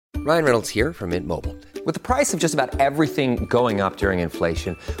Ryan Reynolds here from Mint Mobile. With the price of just about everything going up during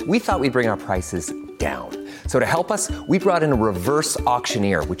inflation, we thought we'd bring our prices down. So to help us, we brought in a reverse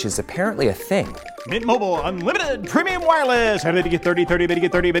auctioneer, which is apparently a thing. Mint Mobile Unlimited Premium Wireless. How to get 30, 30, bit to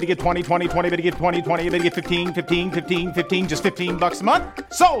get 30, bit to get 20, 20, 20, bit to get 20, 20, bit to get 15, 15, 15, 15, just $15 a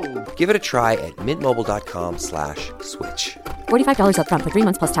month? Sold! Give it a try at mintmobile.com/switch. $45 up front for 3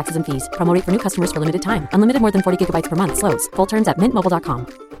 months plus taxes and fees. Promo rate for new customers for limited time. Unlimited more than 40 gigabytes per month. Slows full terms at mintmobile.com.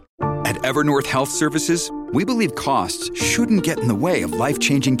 At Evernorth Health Services, we believe costs shouldn't get in the way of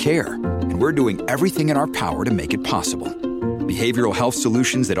life-changing care, and we're doing everything in our power to make it possible. Behavioral health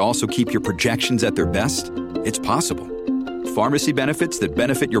solutions that also keep your projections at their best? It's possible. Pharmacy benefits that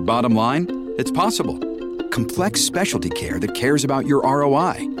benefit your bottom line? It's possible. Complex specialty care that cares about your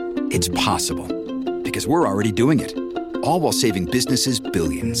ROI? It's possible. Because we're already doing it. All while saving businesses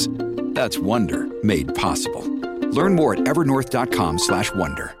billions. That's Wonder made possible. Learn more at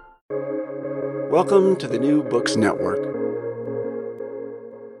evernorth.com/wonder. Welcome to the New Books Network.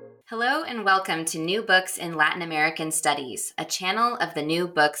 Hello and welcome to New Books in Latin American Studies, a channel of the New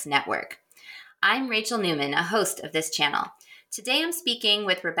Books Network. I'm Rachel Newman, a host of this channel. Today I'm speaking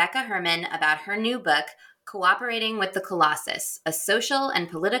with Rebecca Herman about her new book, Cooperating with the Colossus, a social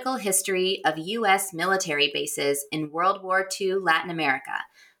and political history of U.S. military bases in World War II Latin America,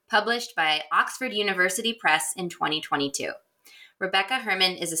 published by Oxford University Press in 2022. Rebecca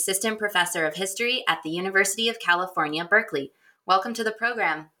Herman is Assistant Professor of History at the University of California, Berkeley. Welcome to the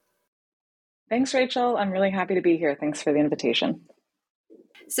program. Thanks, Rachel. I'm really happy to be here. Thanks for the invitation.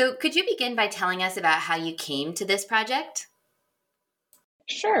 So could you begin by telling us about how you came to this project?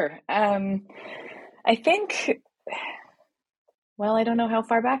 Sure. I think, well, I don't know how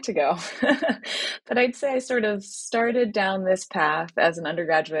far back to go, but I'd say I sort of started down this path as an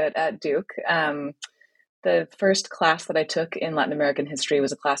undergraduate at Duke. The first class that I took in Latin American history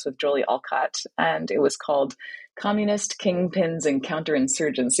was a class with Jolie Alcott, and it was called Communist Kingpins and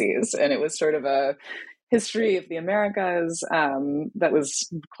Counterinsurgencies. And it was sort of a history of the Americas that was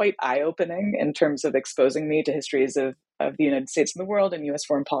quite eye-opening in terms of exposing me to histories of the United States and the world and U.S.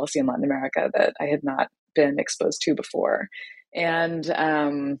 foreign policy in Latin America that I had not been exposed to before. And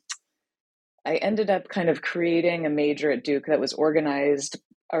I ended up kind of creating a major at Duke that was organized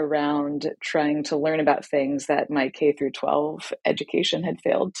around trying to learn about things that my K through 12 education had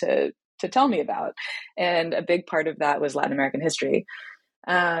failed to tell me about. And a big part of that was Latin American history.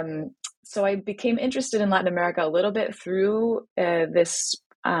 So I became interested in Latin America a little bit through this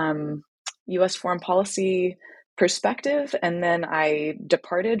U.S. foreign policy perspective. And then I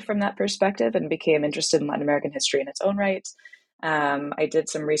departed from that perspective and became interested in Latin American history in its own right. I did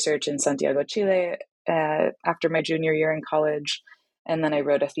some research in Santiago, Chile after my junior year in college. And then I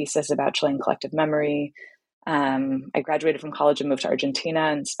wrote a thesis about Chilean collective memory. I graduated from college and moved to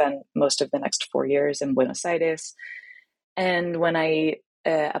Argentina and spent most of the next 4 years in Buenos Aires. And when I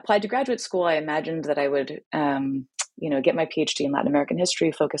applied to graduate school, I imagined that I would, get my PhD in Latin American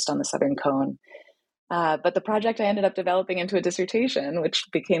history focused on the Southern Cone. But the project I ended up developing into a dissertation, which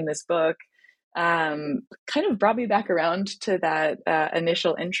became this book, kind of brought me back around to that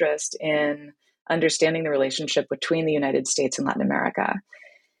initial interest in understanding the relationship between the United States and Latin America.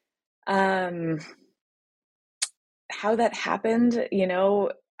 How that happened,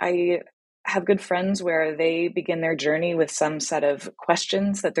 I have good friends where they begin their journey with some set of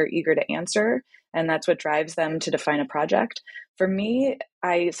questions that they're eager to answer, and that's what drives them to define a project. For me,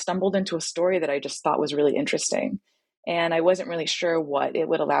 I stumbled into a story that I just thought was really interesting, and I wasn't really sure what it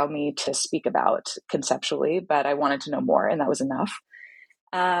would allow me to speak about conceptually, but I wanted to know more, and that was enough.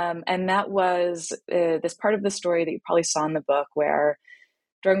 And that was this part of the story that you probably saw in the book where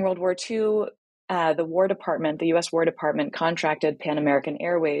during World War II, the U.S. War Department contracted Pan American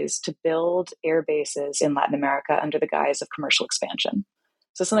Airways to build air bases in Latin America under the guise of commercial expansion.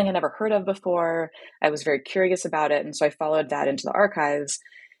 So something I never heard of before. I was very curious about it. And so I followed that into the archives.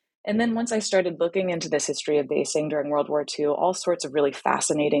 And then once I started looking into this history of basing during World War II, all sorts of really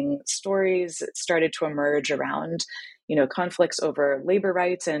fascinating stories started to emerge around conflicts over labor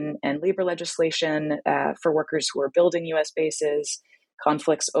rights and labor legislation for workers who were building U.S. bases,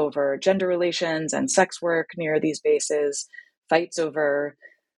 conflicts over gender relations and sex work near these bases, fights over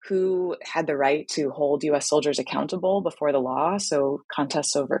who had the right to hold U.S. soldiers accountable before the law, so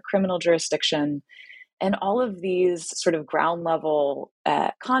contests over criminal jurisdiction. And all of these sort of ground level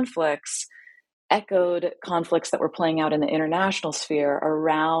conflicts echoed conflicts that were playing out in the international sphere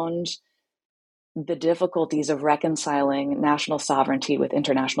around the difficulties of reconciling national sovereignty with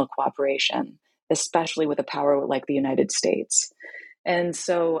international cooperation, especially with a power like the United States. And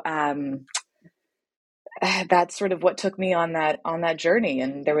so that's sort of what took me on that journey.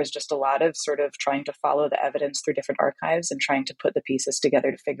 And there was just a lot of sort of trying to follow the evidence through different archives and trying to put the pieces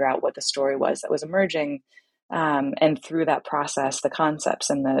together to figure out what the story was that was emerging. And through that process, the concepts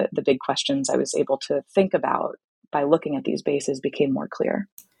and the big questions I was able to think about by looking at these bases became more clear.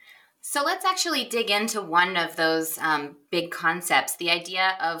 So let's actually dig into one of those big concepts, the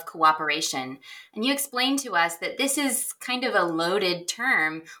idea of cooperation. And you explained to us that this is kind of a loaded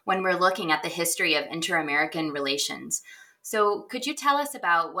term when we're looking at the history of inter-American relations. So could you tell us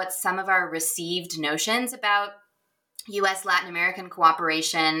about what some of our received notions about U.S. Latin American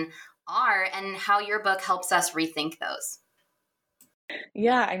cooperation are and how your book helps us rethink those?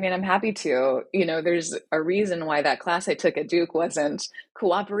 Yeah, I mean, I'm happy to. There's a reason why that class I took at Duke wasn't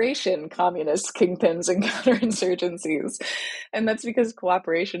cooperation, communist kingpins and counterinsurgencies. And that's because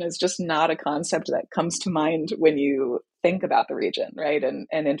cooperation is just not a concept that comes to mind when you think about the region, right? And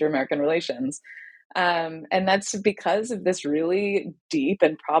inter-American relations. And that's because of this really deep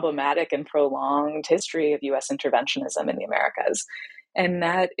and problematic and prolonged history of US interventionism in the Americas. And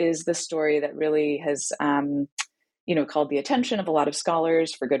that is the story that really has called the attention of a lot of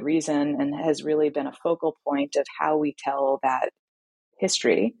scholars for good reason, and has really been a focal point of how we tell that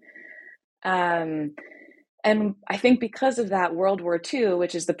history. And I think because of that, World War II,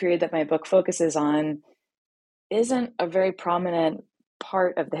 which is the period that my book focuses on, isn't a very prominent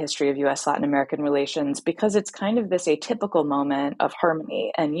part of the history of US Latin American relations because it's kind of this atypical moment of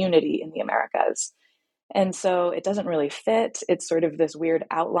harmony and unity in the Americas. And so it doesn't really fit. It's sort of this weird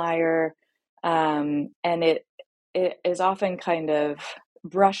outlier. And it is often kind of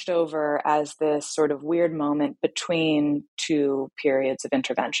brushed over as this sort of weird moment between two periods of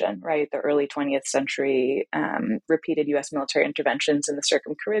intervention, right? The early 20th century repeated US military interventions in the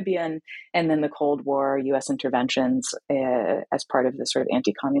Circum-Caribbean, and then the Cold War US interventions as part of the sort of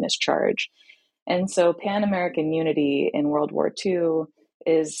anti-communist charge. And so Pan-American unity in World War II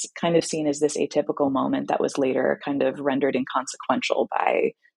is kind of seen as this atypical moment that was later kind of rendered inconsequential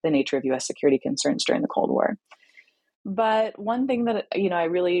by the nature of US security concerns during the Cold War. But one thing that, I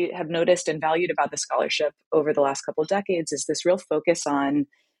really have noticed and valued about the scholarship over the last couple of decades is this real focus on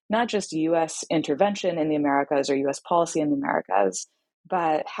not just US intervention in the Americas or US policy in the Americas,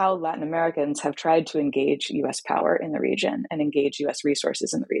 but how Latin Americans have tried to engage US power in the region and engage US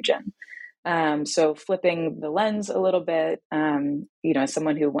resources in the region. So flipping the lens a little bit, as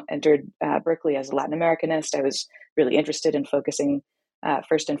someone who entered Berkeley as a Latin Americanist, I was really interested in focusing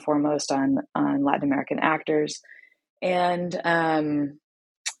first and foremost on Latin American actors. And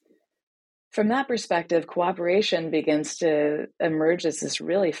from that perspective, cooperation begins to emerge as this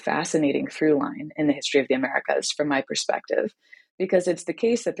really fascinating through line in the history of the Americas, from my perspective, because it's the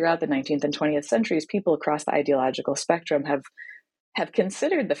case that throughout the 19th and 20th centuries, people across the ideological spectrum have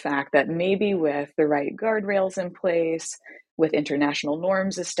considered the fact that maybe with the right guardrails in place, with international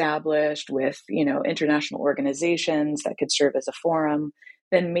norms established, with international organizations that could serve as a forum,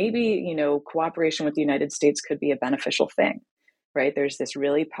 then maybe cooperation with the United States could be a beneficial thing, right? There's this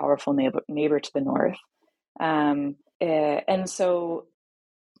really powerful neighbor to the north, and so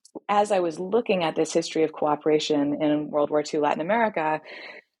as I was looking at this history of cooperation in World War II Latin America,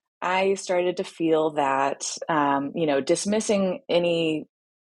 I started to feel that dismissing any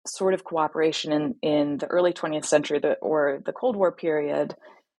sort of cooperation in the early 20th century or the Cold War period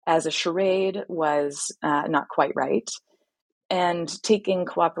as a charade was not quite right. And taking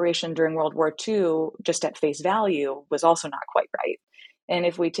cooperation during World War II just at face value was also not quite right. And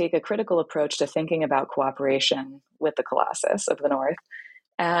if we take a critical approach to thinking about cooperation with the Colossus of the North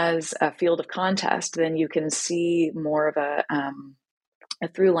as a field of contest, then you can see more of a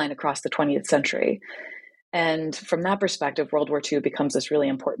through line across the 20th century. And from that perspective, World War II becomes this really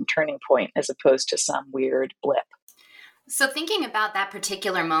important turning point as opposed to some weird blip. So thinking about that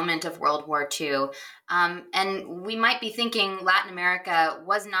particular moment of World War II, and we might be thinking Latin America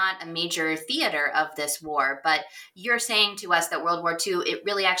was not a major theater of this war, but you're saying to us that World War II, it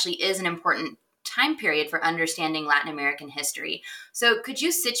really actually is an important time period for understanding Latin American history. So could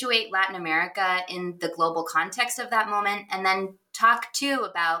you situate Latin America in the global context of that moment, and then talk too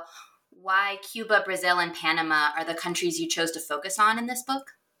about why Cuba, Brazil, and Panama are the countries you chose to focus on in this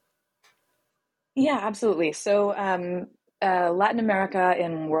book? Yeah, absolutely. So Latin America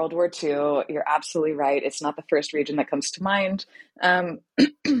in World War II, you're absolutely right. It's not the first region that comes to mind.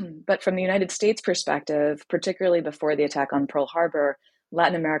 But from the United States perspective, particularly before the attack on Pearl Harbor,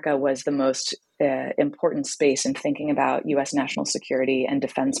 Latin America was the most important space in thinking about U.S. national security and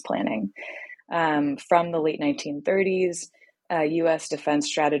defense planning. From the late 1930s, U.S. defense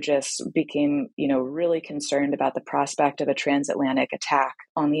strategists became, really concerned about the prospect of a transatlantic attack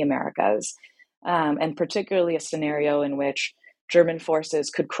on the Americas. and particularly a scenario in which German forces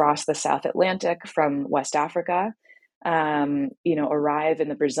could cross the South Atlantic from West Africa, arrive in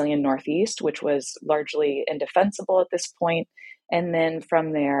the Brazilian Northeast, which was largely indefensible at this point, and then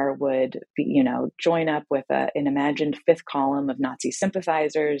from there would be, join up with an imagined fifth column of Nazi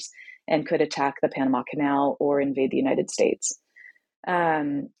sympathizers and could attack the Panama Canal or invade the United States.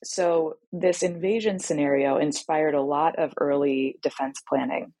 So this invasion scenario inspired a lot of early defense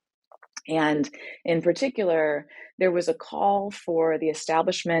planning. And in particular, there was a call for the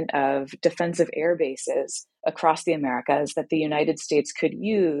establishment of defensive air bases across the Americas that the United States could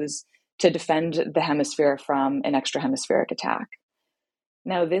use to defend the hemisphere from an extrahemispheric attack.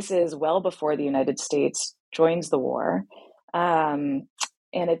 Now, this is well before the United States joins the war.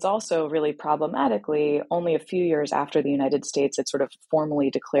 And it's also really problematically only a few years after the United States had sort of formally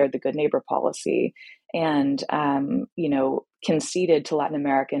declared the good neighbor policy and, conceded to Latin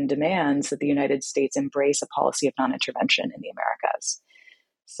American demands that the United States embrace a policy of non-intervention in the Americas.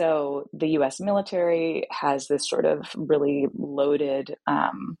 So the U.S. military has this sort of really loaded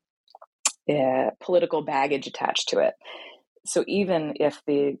political baggage attached to it. So even if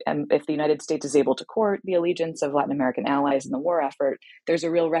the United States is able to court the allegiance of Latin American allies in the war effort, there's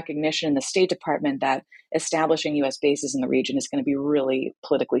a real recognition in the State Department that establishing U.S. bases in the region is going to be really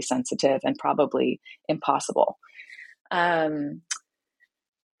politically sensitive and probably impossible.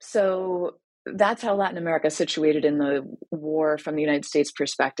 So that's how Latin America is situated in the war from the United States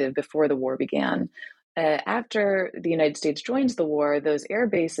perspective before the war began. After the United States joins the war, those air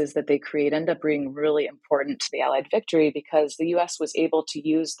bases that they create end up being really important to the Allied victory because the U.S. was able to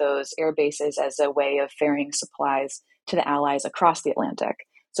use those air bases as a way of ferrying supplies to the Allies across the Atlantic.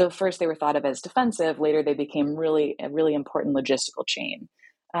 So first they were thought of as defensive, later they became a really important logistical chain.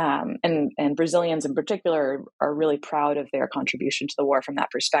 And Brazilians in particular are really proud of their contribution to the war from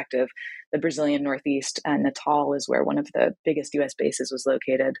that perspective. The Brazilian Northeast and Natal is where one of the biggest U.S. bases was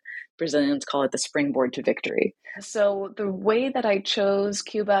located. Brazilians call it the springboard to victory. So the way that I chose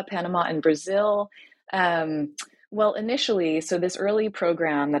Cuba, Panama, and Brazil, initially, so this early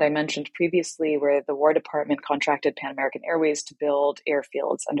program that I mentioned previously, where the War Department contracted Pan American Airways to build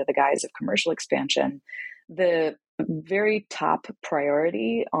airfields under the guise of commercial expansion, the very top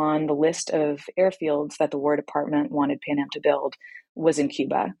priority on the list of airfields that the War Department wanted Pan Am to build was in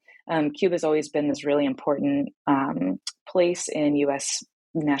Cuba. Cuba's always been this really important place in U.S.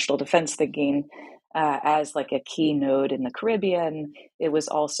 national defense thinking as like a key node in the Caribbean. It was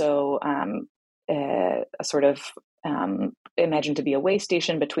also a sort of imagined to be a way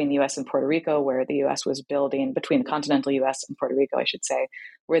station between the U.S. and Puerto Rico, where the U.S. was building, between the continental U.S. and Puerto Rico, I should say,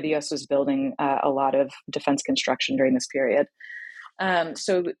 where the U.S. was building a lot of defense construction during this period.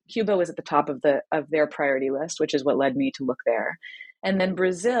 So Cuba was at the top of their priority list, which is what led me to look there. And then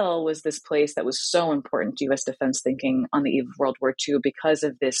Brazil was this place that was so important to U.S. defense thinking on the eve of World War II because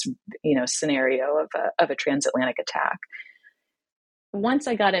of this, scenario of a transatlantic attack. Once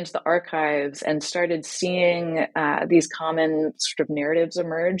I got into the archives and started seeing these common sort of narratives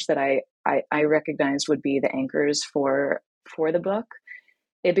emerge that I recognized would be the anchors for the book,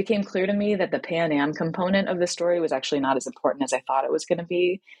 it became clear to me that the Pan Am component of the story was actually not as important as I thought it was going to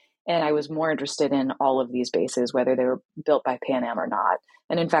be. And I was more interested in all of these bases, whether they were built by Pan Am or not.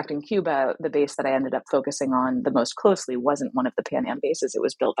 And in fact, in Cuba, the base that I ended up focusing on the most closely wasn't one of the Pan Am bases. It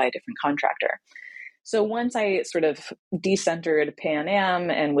was built by a different contractor. So once I sort of decentered Pan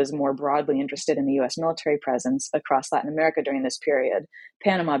Am and was more broadly interested in the U.S. military presence across Latin America during this period,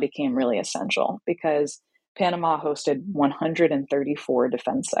 Panama became really essential because Panama hosted 134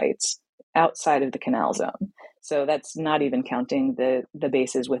 defense sites outside of the Canal Zone. So that's not even counting the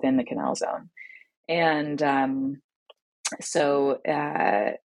bases within the Canal Zone. And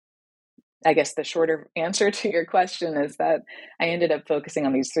I guess the shorter answer to your question is that I ended up focusing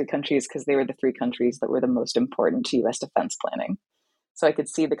on these three countries because they were the three countries that were the most important to U.S. defense planning. So I could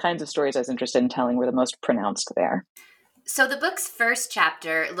see the kinds of stories I was interested in telling were the most pronounced there. So the book's first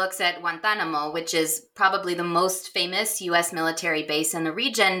chapter looks at Guantanamo, which is probably the most famous U.S. military base in the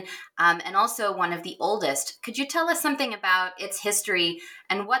region, and also one of the oldest. Could you tell us something about its history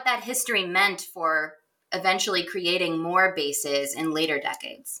and what that history meant for eventually creating more bases in later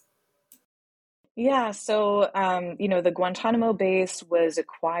decades? Yeah, so, the Guantanamo base was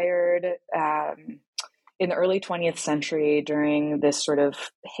acquired in the early 20th century during this sort of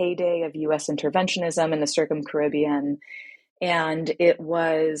heyday of U.S. interventionism in the Circum-Caribbean. And it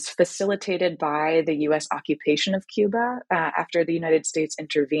was facilitated by the U.S. occupation of Cuba after the United States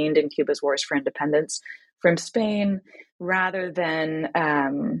intervened in Cuba's wars for independence from Spain, rather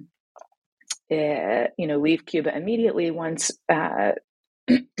than, leave Cuba immediately once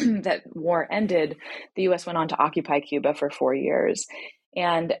that war ended, the U.S. went on to occupy Cuba for 4 years.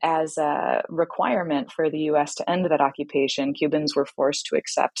 And as a requirement for the U.S. to end that occupation, Cubans were forced to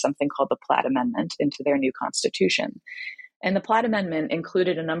accept something called the Platt Amendment into their new constitution. And the Platt Amendment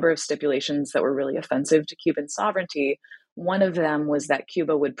included a number of stipulations that were really offensive to Cuban sovereignty. One of them was that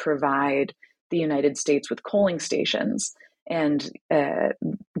Cuba would provide the United States with coaling stations. And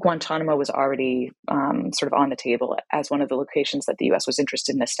Guantanamo was already sort of on the table as one of the locations that the U.S. was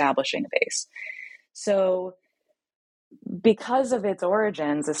interested in establishing a base. So because of its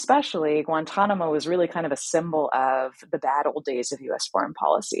origins, especially, Guantanamo was really kind of a symbol of the bad old days of U.S. foreign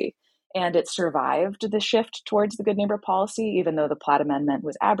policy. And it survived the shift towards the good neighbor policy, even though the Platt Amendment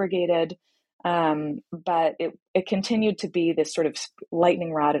was abrogated. But it continued to be this sort of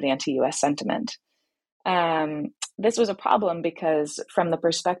lightning rod of anti-U.S. sentiment. This was a problem because from the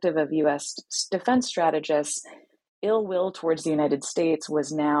perspective of U.S. defense strategists, ill will towards the United States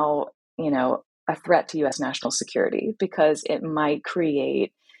was now, a threat to U.S. national security because it might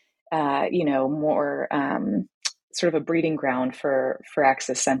create, more sort of a breeding ground for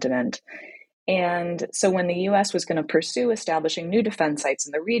Axis sentiment. And so when the U.S. was going to pursue establishing new defense sites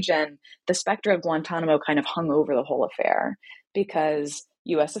in the region, the specter of Guantanamo kind of hung over the whole affair because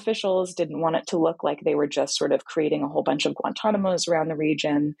U.S. officials didn't want it to look like they were just sort of creating a whole bunch of Guantanamos around the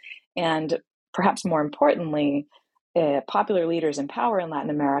region. And perhaps more importantly, popular leaders in power in Latin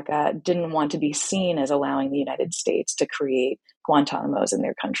America didn't want to be seen as allowing the United States to create Guantanamos in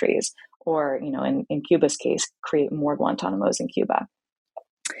their countries, or, in Cuba's case, create more Guantanamos in Cuba.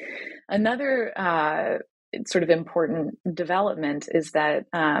 Another sort of important development is that,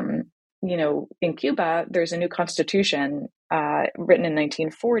 in Cuba, there's a new constitution written in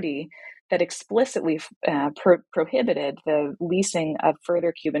 1940 that explicitly prohibited the leasing of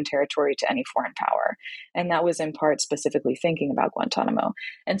further Cuban territory to any foreign power. And that was in part specifically thinking about Guantanamo.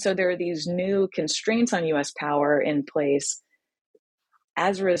 And so there are these new constraints on U.S. power in place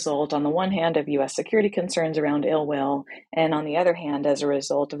as a result, on the one hand, of U.S. security concerns around ill will, and on the other hand, as a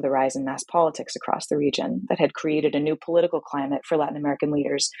result of the rise in mass politics across the region that had created a new political climate for Latin American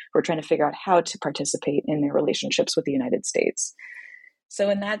leaders who were trying to figure out how to participate in their relationships with the United States. So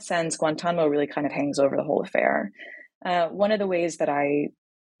in that sense, Guantanamo really kind of hangs over the whole affair. One of the ways that I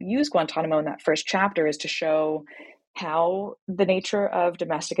use Guantanamo in that first chapter is to show how the nature of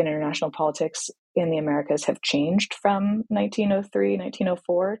domestic and international politics in the Americas have changed from 1903,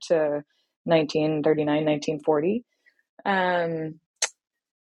 1904 to 1939, 1940.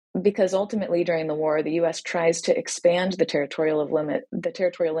 Because ultimately during the war, the U.S. tries to expand the territorial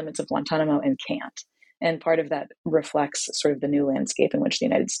limits of Guantanamo and can't. And part of that reflects sort of the new landscape in which the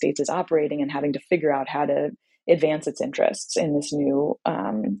United States is operating and having to figure out how to advance its interests in this new,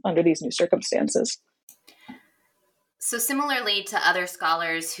 under these new circumstances. So similarly to other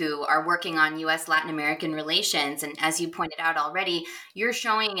scholars who are working on U.S. Latin American relations, and as you pointed out already, you're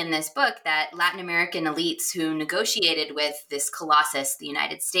showing in this book that Latin American elites who negotiated with this Colossus, the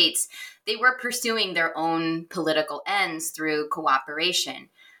United States, they were pursuing their own political ends through cooperation.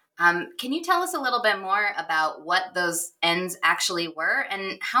 Can you tell us a little bit more about what those ends actually were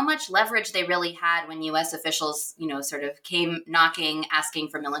and how much leverage they really had when U.S. officials, sort of came knocking, asking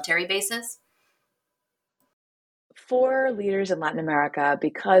for military bases? For leaders in Latin America,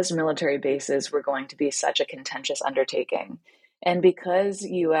 because military bases were going to be such a contentious undertaking, and because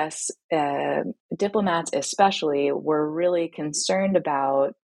U.S. Diplomats especially were really concerned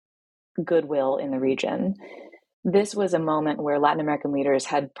about goodwill in the region, this was a moment where Latin American leaders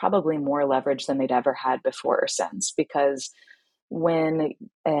had probably more leverage than they'd ever had before or since, because when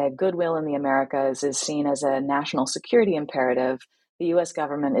goodwill in the Americas is seen as a national security imperative, the U.S.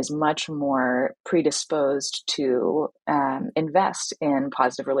 government is much more predisposed to invest in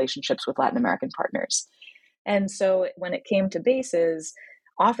positive relationships with Latin American partners. And so when it came to bases,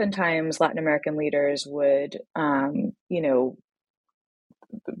 oftentimes Latin American leaders would,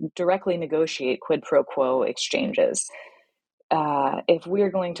 directly negotiate quid pro quo exchanges. If we're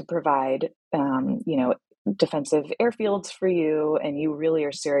going to provide, defensive airfields for you, and you really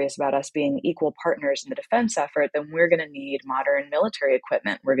are serious about us being equal partners in the defense effort, then we're going to need modern military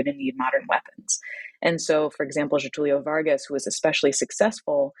equipment. We're going to need modern weapons. And so, for example, Getulio Vargas, who was especially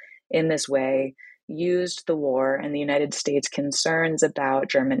successful in this way, used the war and the United States' concerns about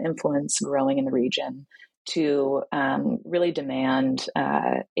German influence growing in the region to really demand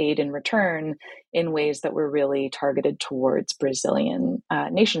aid in return in ways that were really targeted towards Brazilian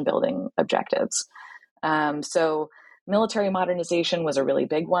nation-building objectives. So military modernization was a really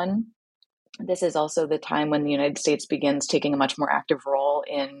big one. This is also the time when the United States begins taking a much more active role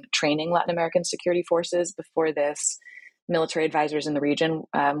in training Latin American security forces. Before this, military advisors in the region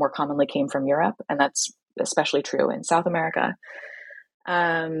more commonly came from Europe, and that's especially true in South America.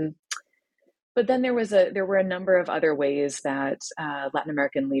 But then there were a number of other ways that Latin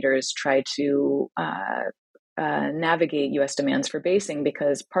American leaders tried to navigate U.S. demands for basing,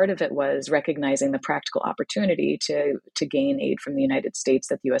 because part of it was recognizing the practical opportunity to gain aid from the United States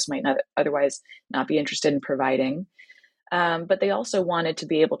that the U.S. might not otherwise not be interested in providing. But they also wanted to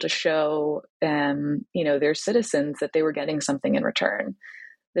be able to show, their citizens that they were getting something in return.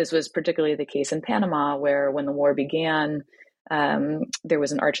 This was particularly the case in Panama, where when the war began, there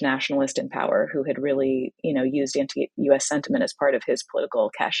was an arch nationalist in power who had really, used anti-U.S. sentiment as part of his political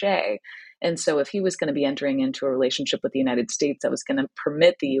cachet. And so if he was going to be entering into a relationship with the United States that was going to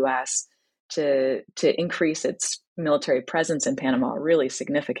permit the U.S. to increase its military presence in Panama really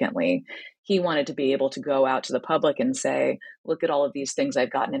significantly, he wanted to be able to go out to the public and say, look at all of these things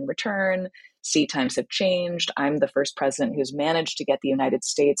I've gotten in return. See, times have changed. I'm the first president who's managed to get the United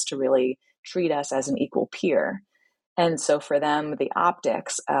States to really treat us as an equal peer. And so for them, the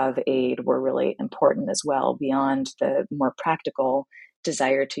optics of aid were really important as well, beyond the more practical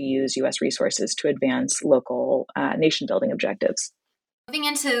desire to use U.S. resources to advance local nation-building objectives. Moving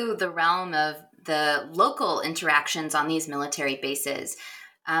into the realm of the local interactions on these military bases,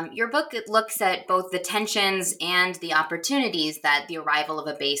 your book looks at both the tensions and the opportunities that the arrival of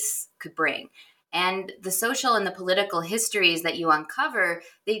a base could bring. And the social and the political histories that you uncover,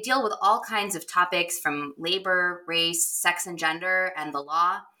 they deal with all kinds of topics from labor, race, sex and gender, and the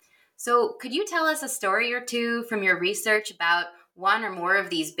law. So could you tell us a story or two from your research about one or more of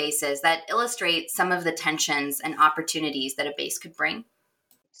these bases that illustrate some of the tensions and opportunities that a base could bring?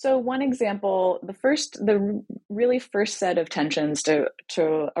 So one example, the really first set of tensions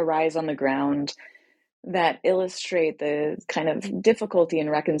to arise on the ground that illustrate the kind of difficulty in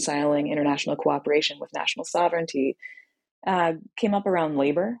reconciling international cooperation with national sovereignty came up around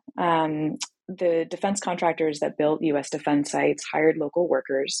labor. The defense contractors that built U.S. defense sites hired local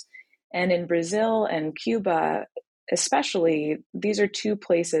workers. And in Brazil and Cuba, especially, these are two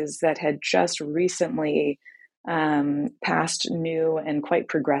places that had just recently passed new and quite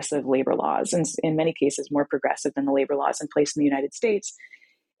progressive labor laws, and in many cases more progressive than the labor laws in place in the United States.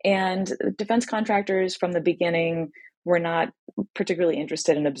 And defense contractors from the beginning were not particularly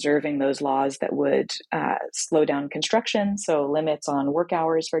interested in observing those laws that would slow down construction, so limits on work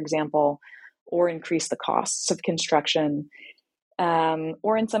hours, for example, or increase the costs of construction.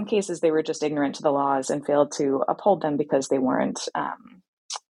 Or in some cases, they were just ignorant to the laws and failed to uphold them because they weren't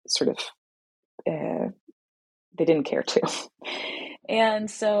they didn't care to. And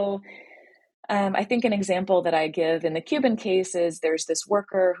so I think an example that I give in the Cuban case is there's this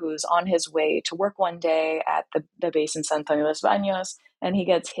worker who's on his way to work one day at the base in San Antonio de los Baños, and he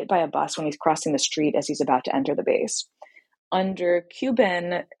gets hit by a bus when he's crossing the street as he's about to enter the base. Under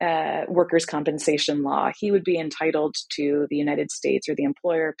Cuban workers' compensation law, he would be entitled to the United States or the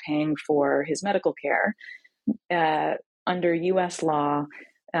employer paying for his medical care. Under U.S. law,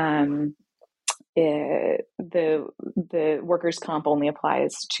 the workers' comp only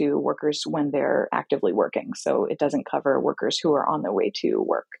applies to workers when they're actively working. So it doesn't cover workers who are on their way to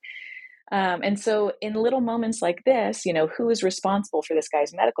work. And so in little moments like this, who is responsible for this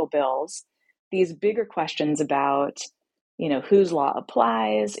guy's medical bills? These bigger questions about, whose law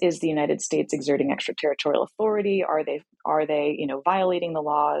applies? Is the United States exerting extraterritorial authority? Are they, violating the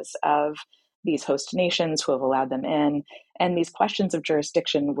laws of these host nations who have allowed them in? And these questions of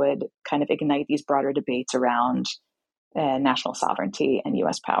jurisdiction would kind of ignite these broader debates around national sovereignty and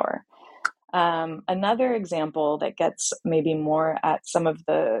U.S. power. Another example that gets maybe more at some of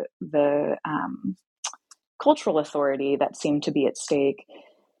the cultural authority that seemed to be at stake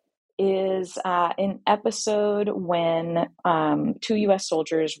is an episode when 2 U.S.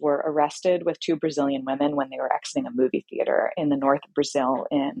 soldiers were arrested with 2 Brazilian women when they were exiting a movie theater in the north of Brazil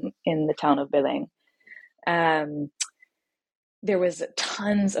in the town of Belém. There was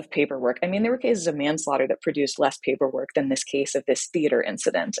tons of paperwork. I mean, there were cases of manslaughter that produced less paperwork than this case of this theater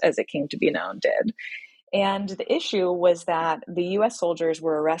incident, as it came to be known, did. And the issue was that the U.S. soldiers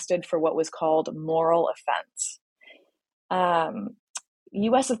were arrested for what was called moral offense.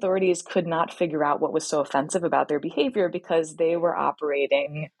 U.S. authorities could not figure out what was so offensive about their behavior because they were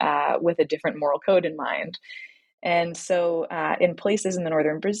operating with a different moral code in mind. And so in places in the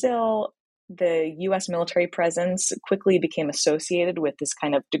northern Brazil, the U.S. military presence quickly became associated with this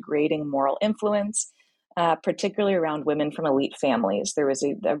kind of degrading moral influence, particularly around women from elite families. There was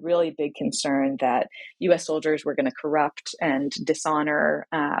a really big concern that U.S. soldiers were going to corrupt and dishonor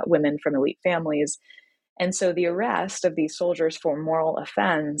women from elite families. And so the arrest of these soldiers for moral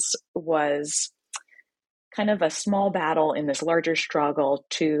offense was kind of a small battle in this larger struggle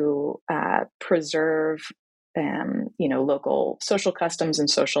to preserve, local social customs and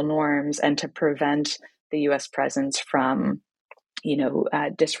social norms, and to prevent the U.S. presence from,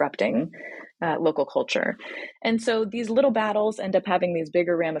 disrupting local culture. And so these little battles end up having these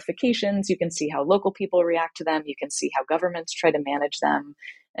bigger ramifications. You can see how local people react to them. You can see how governments try to manage them.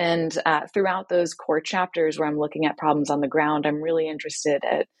 And throughout those core chapters where I'm looking at problems on the ground, I'm really interested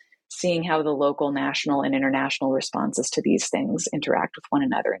at seeing how the local, national, and international responses to these things interact with one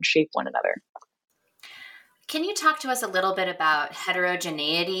another and shape one another. Can you talk to us a little bit about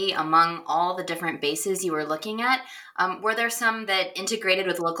heterogeneity among all the different bases you were looking at? Were there some that integrated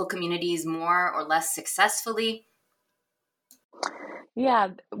with local communities more or less successfully? Yeah,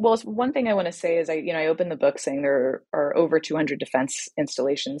 well, one thing I want to say is I opened the book saying there are over 200 defense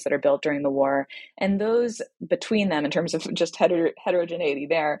installations that are built during the war, and those between them, in terms of just heterogeneity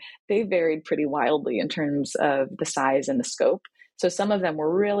they varied pretty wildly in terms of the size and the scope. So some of them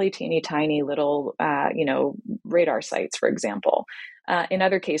were really teeny tiny little, radar sites, for example. In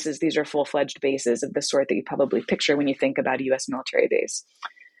other cases, these are full-fledged bases of the sort that you probably picture when you think about a U.S. military base.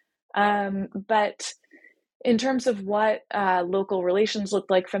 But in terms of what local relations look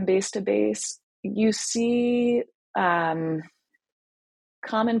like from base to base, you see common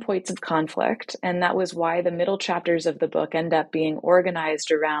points of conflict. And that was why the middle chapters of the book end up being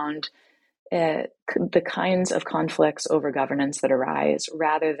organized around the kinds of conflicts over governance that arise,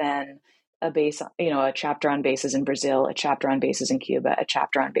 rather than a chapter on bases in Brazil, a chapter on bases in Cuba, a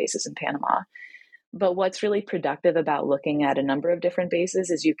chapter on bases in Panama. But what's really productive about looking at a number of different bases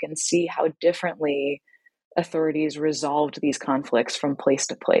is you can see how differently authorities resolved these conflicts from place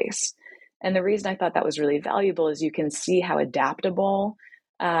to place. And the reason I thought that was really valuable is you can see how adaptable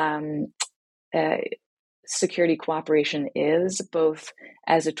security cooperation is, both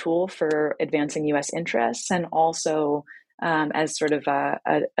as a tool for advancing U.S. interests and also as sort of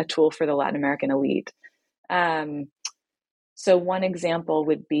a tool for the Latin American elite. So one example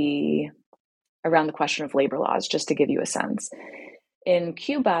would be around the question of labor laws, just to give you a sense. In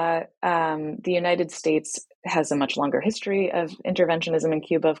Cuba, the United States has a much longer history of interventionism in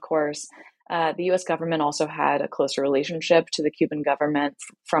Cuba, of course. The U.S. government also had a closer relationship to the Cuban government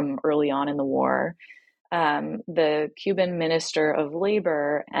from early on in the war. The Cuban Minister of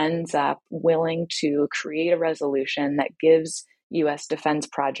Labor ends up willing to create a resolution that gives U.S. defense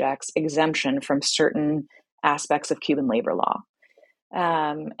projects exemption from certain aspects of Cuban labor law.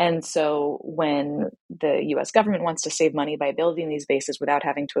 And so when the U.S. government wants to save money by building these bases without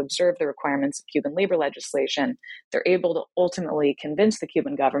having to observe the requirements of Cuban labor legislation, they're able to ultimately convince the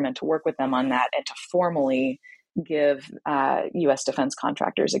Cuban government to work with them on that and to formally give U.S. defense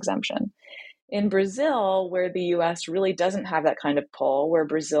contractors exemption. In Brazil, where the U.S. really doesn't have that kind of pull, where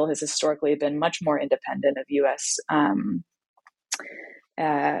Brazil has historically been much more independent of U.S.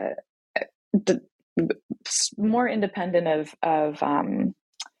 More independent of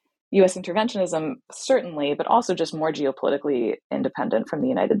U.S. interventionism, certainly, but also just more geopolitically independent from the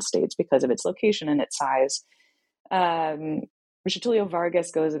United States because of its location and its size. Getulio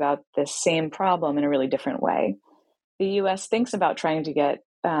Vargas goes about the same problem in a really different way. The U.S. thinks about trying to get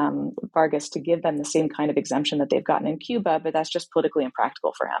Vargas to give them the same kind of exemption that they've gotten in Cuba, but that's just politically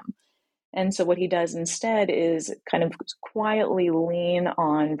impractical for him. And so what he does instead is kind of quietly lean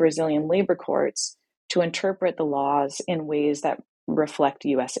on Brazilian labor courts to interpret the laws in ways that reflect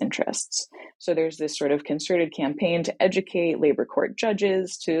U.S. interests. So there's this sort of concerted campaign to educate labor court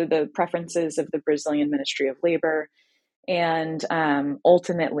judges to the preferences of the Brazilian Ministry of Labor. And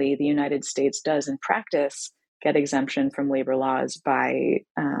ultimately, the United States does in practice get exemption from labor laws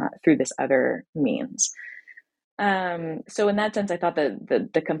through this other means. So in that sense, I thought that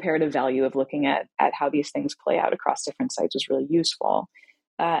the comparative value of looking at how these things play out across different sites was really useful.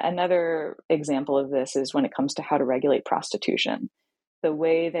 Another example of this is when it comes to how to regulate prostitution. The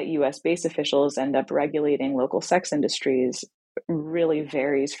way that U.S. base officials end up regulating local sex industries really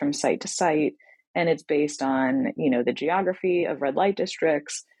varies from site to site, and it's based on, the geography of red light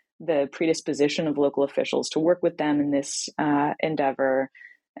districts, the predisposition of local officials to work with them in this endeavor,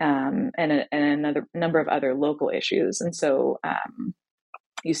 and another number of other local issues. And so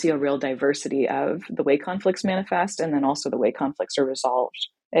you see a real diversity of the way conflicts manifest and then also the way conflicts are resolved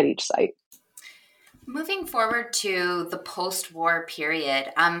at each site. Moving forward to the post-war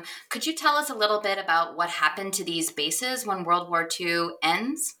period, could you tell us a little bit about what happened to these bases when World War II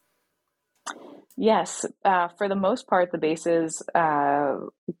ends? Yes. For the most part, the bases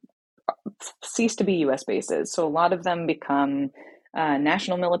cease to be U.S. bases. So a lot of them become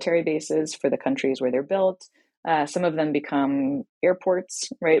national military bases for the countries where they're built. Some of them become airports,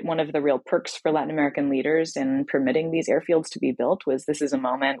 right? One of the real perks for Latin American leaders in permitting these airfields to be built was this is a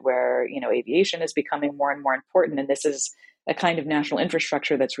moment where, aviation is becoming more and more important. And this is a kind of national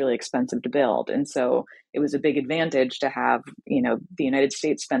infrastructure that's really expensive to build. And so it was a big advantage to have, the United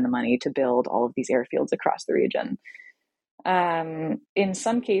States spend the money to build all of these airfields across the region. In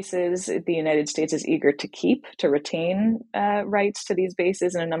some cases, the United States is eager to retain rights to these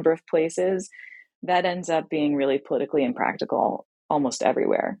bases in a number of places. That ends up being really politically impractical almost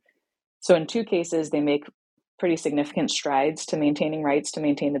everywhere. So in two cases, they make pretty significant strides to maintaining rights to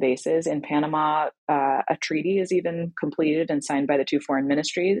maintain the bases. In Panama, a treaty is even completed and signed by the two foreign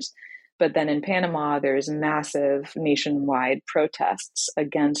ministries. But then in Panama, there's massive nationwide protests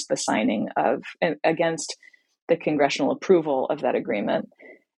against the against the congressional approval of that agreement.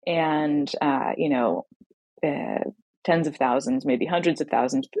 And, tens of thousands, maybe hundreds of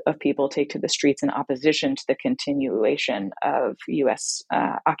thousands of people take to the streets in opposition to the continuation of U.S.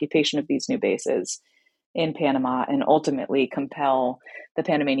 Occupation of these new bases in Panama, and ultimately compel the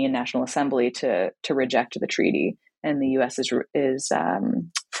Panamanian National Assembly to reject the treaty. And the U.S. is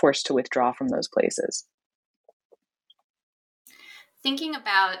forced to withdraw from those places. Thinking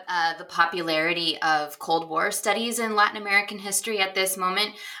about the popularity of Cold War studies in Latin American history at this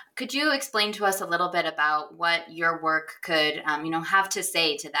moment, could you explain to us a little bit about what your work could, have to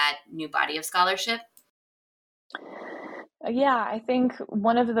say to that new body of scholarship? Yeah, I think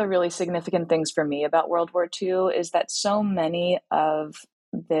one of the really significant things for me about World War II is that so many of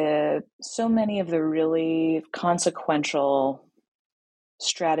the really consequential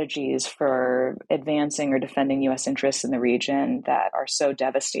strategies for advancing or defending U.S. interests in the region that are so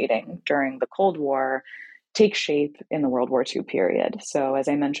devastating during the Cold War take shape in the World War II period. So as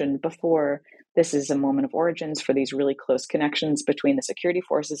I mentioned before, this is a moment of origins for these really close connections between the security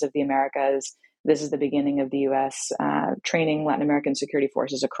forces of the Americas. This is the beginning of the U.S. Training Latin American security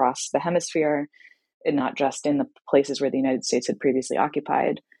forces across the hemisphere, and not just in the places where the United States had previously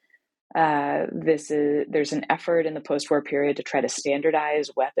occupied. There's an effort in the post-war period to try to standardize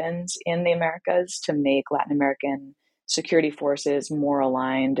weapons in the Americas to make Latin American security forces more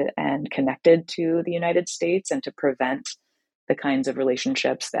aligned and connected to the United States, and to prevent the kinds of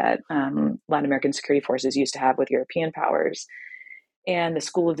relationships that Latin American security forces used to have with European powers. And the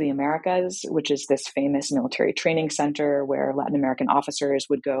School of the Americas, which is this famous military training center where Latin American officers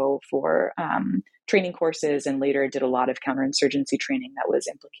would go for training courses, and later did a lot of counterinsurgency training that was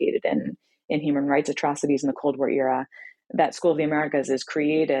implicated in human rights atrocities in the Cold War era. That School of the Americas is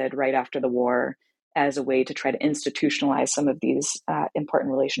created right after the war as a way to try to institutionalize some of these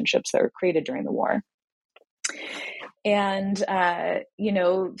important relationships that were created during the war. And,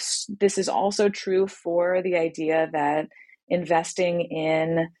 this is also true for the idea that investing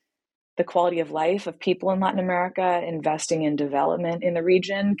in the quality of life of people in Latin America, investing in development in the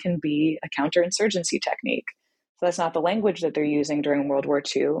region, can be a counterinsurgency technique. So that's not the language that they're using during World War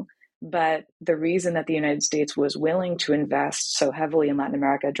II, but the reason that the United States was willing to invest so heavily in Latin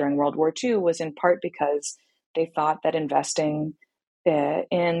America during World War II was in part because they thought that investing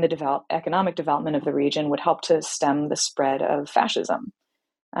in the economic development of the region would help to stem the spread of fascism.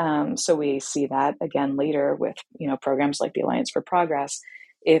 So we see that again later with programs like the Alliance for Progress.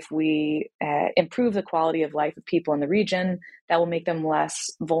 If we improve the quality of life of people in the region, that will make them less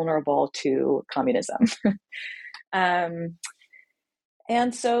vulnerable to communism. And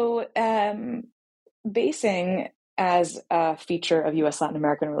so basing as a feature of U.S. Latin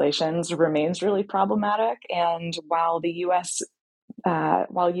American relations remains really problematic. And while U.S.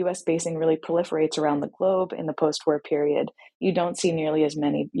 basing really proliferates around the globe in the post-war period, you don't see nearly as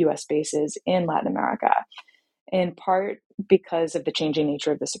many U.S. bases in Latin America, in part because of the changing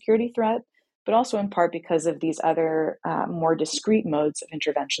nature of the security threat, but also in part because of these other more discrete modes of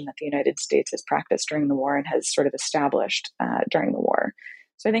intervention that the United States has practiced during the war and has sort of established during the war.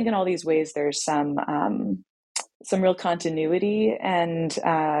 So I think in all these ways, there's some real continuity, and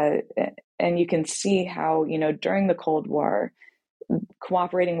you can see how, during the Cold War,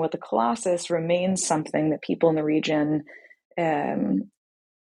 cooperating with the Colossus remains something that people in the region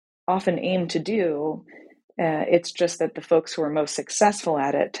often aim to do. It's just that the folks who are most successful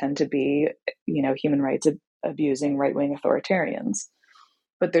at it tend to be, human rights abusing right-wing authoritarians.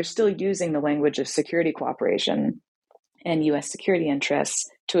 But they're still using the language of security cooperation and U.S. security interests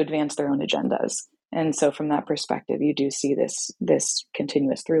to advance their own agendas. And so from that perspective, you do see this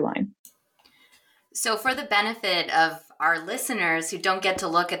continuous through line. So for the benefit of our listeners who don't get to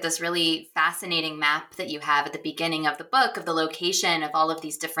look at this really fascinating map that you have at the beginning of the book of the location of all of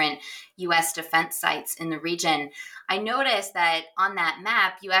these different U.S. defense sites in the region, I noticed that on that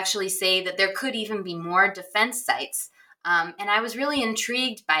map, you actually say that there could even be more defense sites. And I was really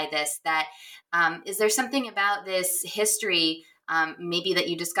intrigued by this, that is there something about this history maybe that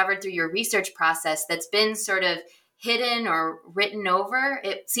you discovered through your research process that's been sort of hidden or written over?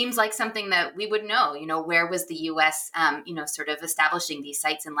 It seems like something that we would know, where was the U.S., sort of establishing these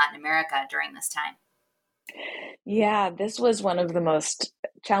sites in Latin America during this time? Yeah, this was one of the most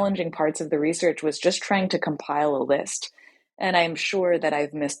challenging parts of the research, was just trying to compile a list. And I'm sure that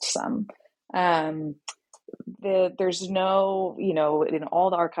I've missed some. Um, there's no, in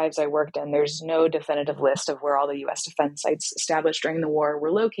all the archives I worked in, there's no definitive list of where all the US defense sites established during the war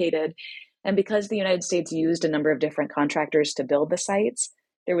were located. And because the United States used a number of different contractors to build the sites,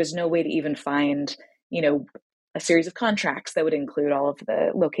 there was no way to even find, a series of contracts that would include all of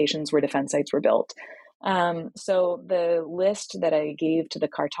the locations where defense sites were built. So the list that I gave to the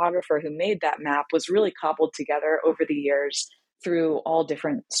cartographer who made that map was really cobbled together over the years through all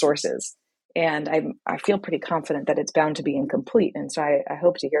different sources. And I feel pretty confident that it's bound to be incomplete. And so I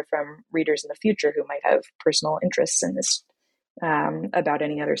hope to hear from readers in the future who might have personal interests in this, about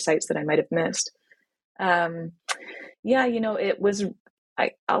any other sites that I might have missed. It was,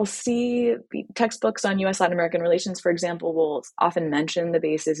 I'll see textbooks on U.S. Latin American relations, for example, will often mention the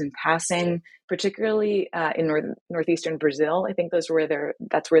bases in passing, particularly in northeastern Brazil. I think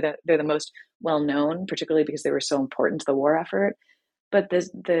they're the most well known, particularly because they were so important to the war effort. But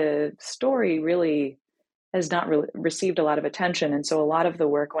the story really has not really received a lot of attention. And so a lot of the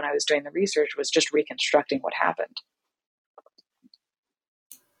work when I was doing the research was just reconstructing what happened.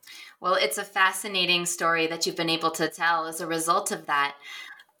 Well, it's a fascinating story that you've been able to tell as a result of that.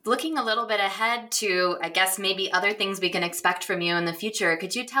 Looking a little bit ahead to, I guess, maybe other things we can expect from you in the future,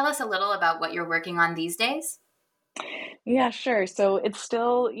 could you tell us a little about what you're working on these days? Yeah, sure. So it's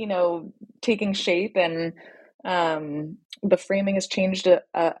still, taking shape, and the framing has changed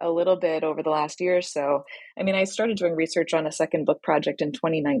a little bit over the last year or so. I mean, I started doing research on a second book project in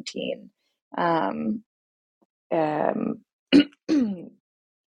 2019. Um, um,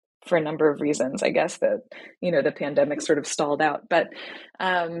 for a number of reasons, I guess that, the pandemic sort of stalled out. But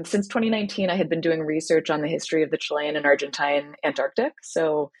since 2019, I had been doing research on the history of the Chilean and Argentine Antarctic.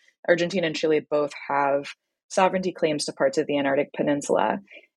 So Argentina and Chile both have sovereignty claims to parts of the Antarctic Peninsula.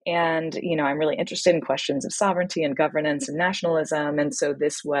 And, I'm really interested in questions of sovereignty and governance and nationalism. And so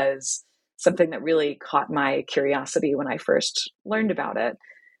this was something that really caught my curiosity when I first learned about it.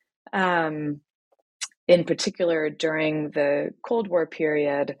 In particular, during the Cold War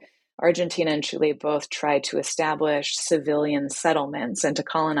period, Argentina and Chile both tried to establish civilian settlements and to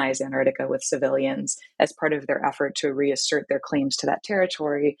colonize Antarctica with civilians as part of their effort to reassert their claims to that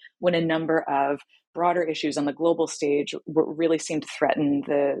territory, when a number of broader issues on the global stage really seemed to threaten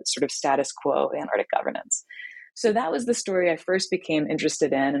the sort of status quo of Antarctic governance. So that was the story I first became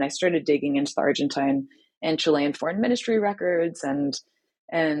interested in, and I started digging into the Argentine and Chilean foreign ministry records and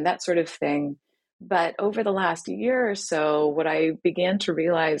that sort of thing. But over the last year or so, what I began to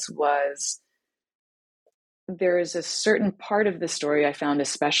realize was there is a certain part of the story I found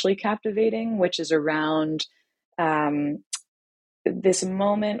especially captivating, which is around this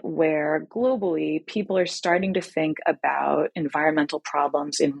moment where globally people are starting to think about environmental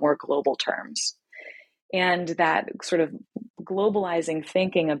problems in more global terms. And that sort of globalizing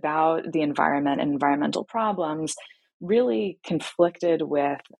thinking about the environment and environmental problems really conflicted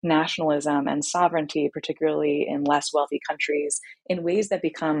with nationalism and sovereignty, particularly in less wealthy countries, in ways that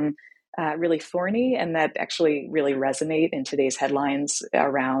become really thorny and that actually really resonate in today's headlines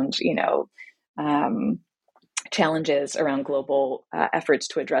around, challenges around global efforts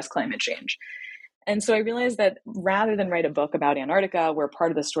to address climate change. And so I realized that rather than write a book about Antarctica, where part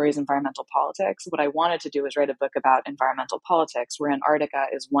of the story is environmental politics, what I wanted to do was write a book about environmental politics, where Antarctica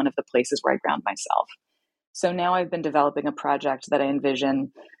is one of the places where I ground myself. So now I've been developing a project that I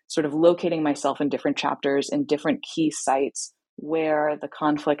envision sort of locating myself in different chapters in different key sites where the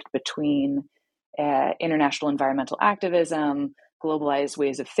conflict between international environmental activism, globalized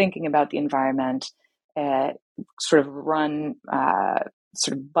ways of thinking about the environment, sort of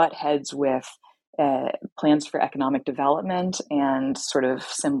butt heads with plans for economic development and sort of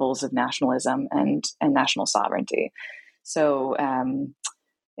symbols of nationalism and national sovereignty. So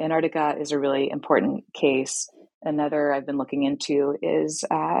Antarctica is a really important case. Another I've been looking into is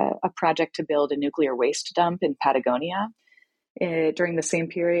a project to build a nuclear waste dump in Patagonia during the same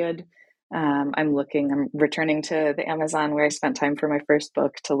period. I'm returning to the Amazon, where I spent time for my first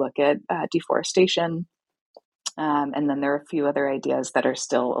book, to look at deforestation And then there are a few other ideas that are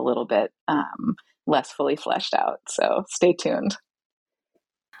still a little bit less fully fleshed out. So stay tuned.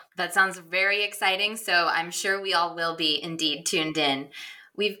 That sounds very exciting. So I'm sure we all will be indeed tuned in.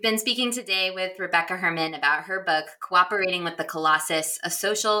 We've been speaking today with Rebecca Herman about her book, Cooperating with the Colossus, A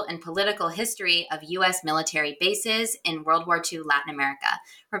Social and Political History of U.S. Military Bases in World War II Latin America.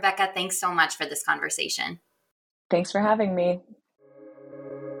 Rebecca, thanks so much for this conversation. Thanks for having me.